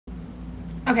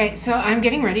Okay, so I'm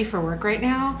getting ready for work right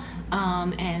now,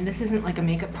 and this isn't like a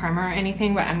makeup primer or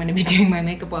anything, but I'm going to be doing my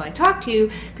makeup while I talk to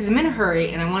you because I'm in a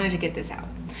hurry and I wanted to get this out.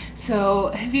 So,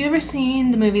 have you ever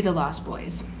seen the movie The Lost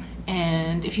Boys?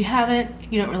 And if you haven't,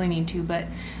 you don't really need to, but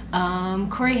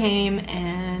Corey Haim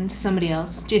and somebody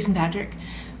else, Jason Patrick,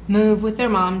 move with their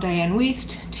mom, Diane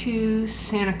Wiest, to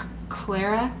Santa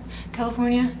Clara,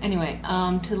 California, anyway,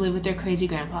 to live with their crazy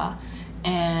grandpa.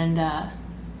 And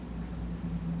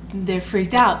they're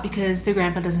freaked out because their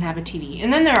grandpa doesn't have a TV.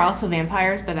 And then there are also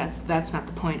vampires, but that's not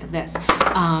the point of this.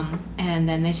 And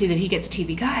then they see that he gets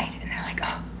TV Guide, and they're like,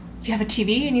 "Oh, you have a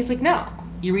TV?" And he's like, "No,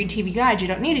 you read TV Guide. You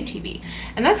don't need a TV."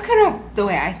 And that's kind of the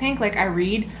way I think. Like I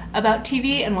read about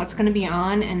TV and what's going to be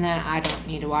on, and then I don't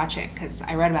need to watch it because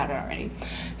I read about it already.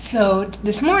 So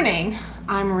this morning,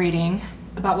 I'm reading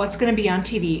about what's going to be on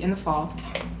TV in the fall,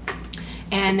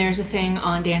 and there's a thing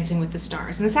on Dancing with the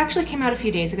Stars. And this actually came out a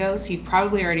few days ago, so you've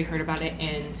probably already heard about it,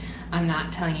 and I'm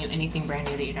not telling you anything brand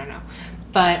new that you don't know.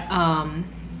 But,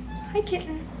 hi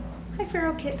kitten. Hi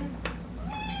feral kitten.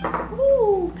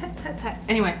 Ooh, pet, pet, pet.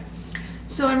 Anyway,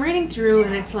 so I'm reading through,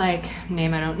 and it's like,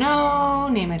 name I don't know,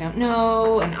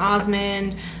 and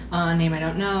Osmond, name I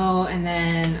don't know, and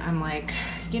then I'm like,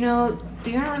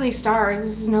 these aren't really stars.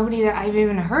 This is nobody that I've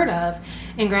even heard of.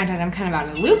 And granted, I'm kind of out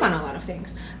of the loop on a lot of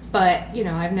things. But,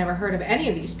 I've never heard of any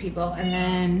of these people. And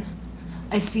then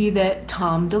I see that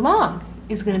Tom DeLonge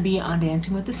is going to be on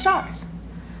Dancing with the Stars.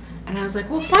 And I was like,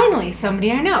 well, finally,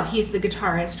 somebody I know. He's the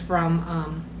guitarist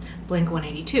from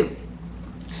Blink-182.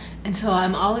 And so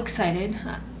I'm all excited.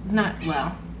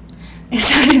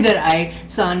 Excited that I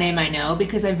saw a name I know,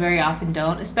 because I very often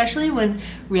don't, especially when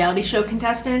reality show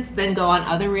contestants then go on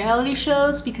other reality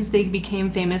shows because they became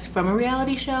famous from a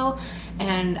reality show,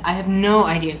 and I have no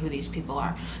idea who these people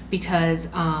are because,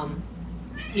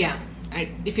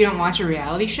 if you don't watch a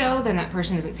reality show, then that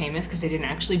person isn't famous because they didn't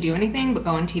actually do anything but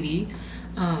go on TV.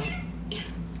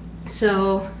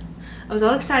 So I was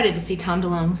all excited to see Tom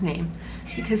DeLonge's name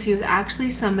because he was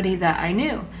actually somebody that I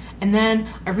knew. And then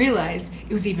I realized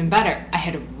it was even better. I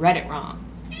had read it wrong.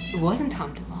 It wasn't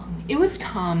Tom DeLonge. It was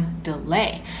Tom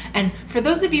DeLay. And for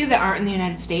those of you that aren't in the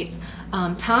United States,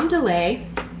 Tom DeLay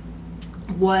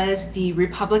was the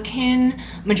Republican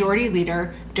majority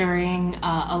leader during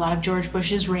a lot of George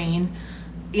Bush's reign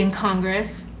in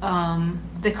Congress.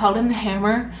 They called him the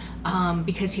Hammer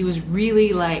because he was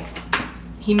really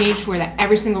he made sure that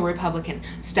every single Republican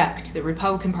stuck to the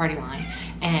Republican Party line.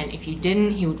 And if you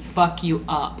didn't, he would fuck you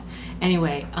up.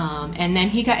 Anyway, and then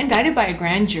he got indicted by a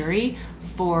grand jury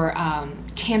for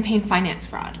campaign finance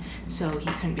fraud. So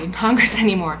he couldn't be in Congress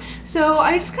anymore. So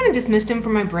I just kind of dismissed him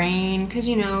from my brain because,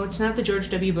 it's not the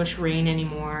George W. Bush reign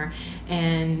anymore.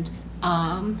 And,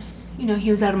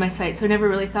 he was out of my sight, so I never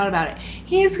really thought about it.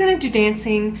 He's going to do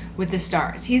Dancing with the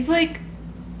Stars. He's in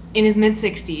his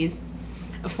mid-60s,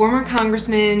 a former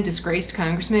congressman, disgraced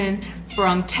congressman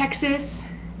from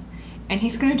Texas, and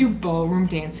he's going to do ballroom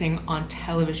dancing on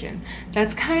television.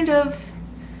 That's kind of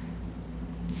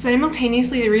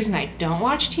simultaneously the reason I don't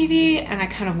watch TV, and I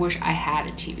kind of wish I had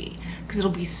a TV because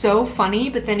it'll be so funny.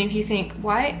 But then if you think,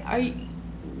 why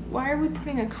are we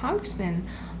putting a congressman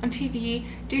on TV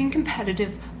doing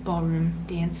competitive ballroom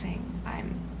dancing?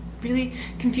 I'm really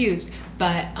confused,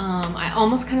 but I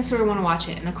almost kind of sort of want to watch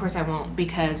it, and of course I won't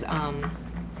because I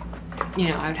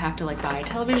would have to buy a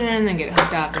television and then get it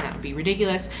hooked up, and that would be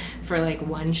ridiculous for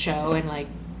one show and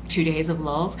 2 days of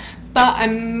lulls. But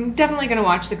I'm definitely going to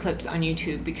watch the clips on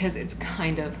YouTube because it's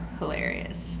kind of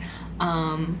hilarious.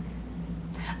 I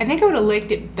think I would have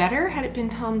liked it better had it been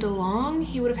Tom DeLonge.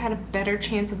 He would have had a better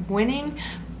chance of winning.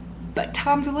 But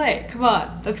Tom DeLay, come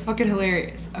on, that's fucking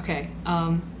hilarious. Okay,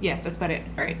 that's about it.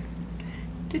 All right.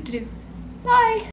 Bye.